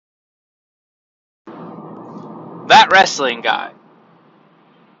that wrestling guy.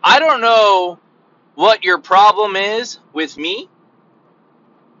 I don't know what your problem is with me,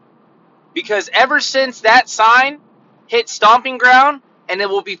 because ever since that sign hit Stomping Ground, and it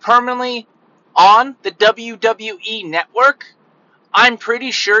will be permanently on the WWE network, I'm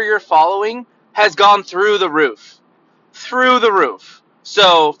pretty sure your following has gone through the roof. Through the roof.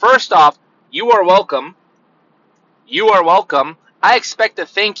 So, first off, you are welcome. You are welcome. I expect a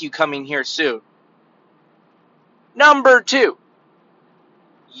thank you coming here soon. Number 2,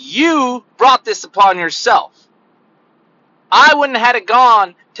 you brought this upon yourself. I wouldn't have had it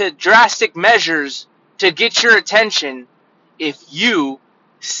gone to drastic measures to get your attention if you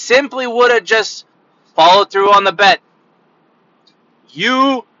simply would have just followed through on the bet.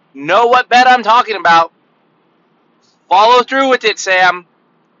 You know what bet I'm talking about. Follow through with it, Sam.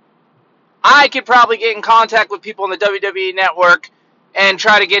 I could probably get in contact with people on the WWE Network and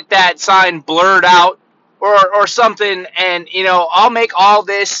try to get that sign blurred out or something, and, I'll make all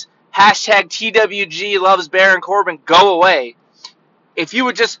this hashtag TWG loves Baron Corbin go away. If you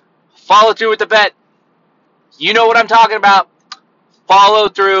would just follow through with the bet. You know what I'm talking about. Follow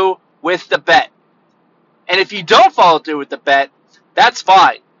through with the bet. And if you don't follow through with the bet, that's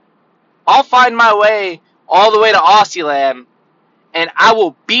fine. I'll find my way all the way to Aussieland, and I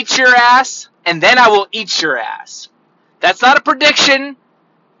will beat your ass, and then I will eat your ass. That's not a prediction.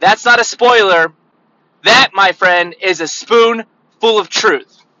 That's not a spoiler. That, my friend, is a spoon full of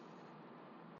truth.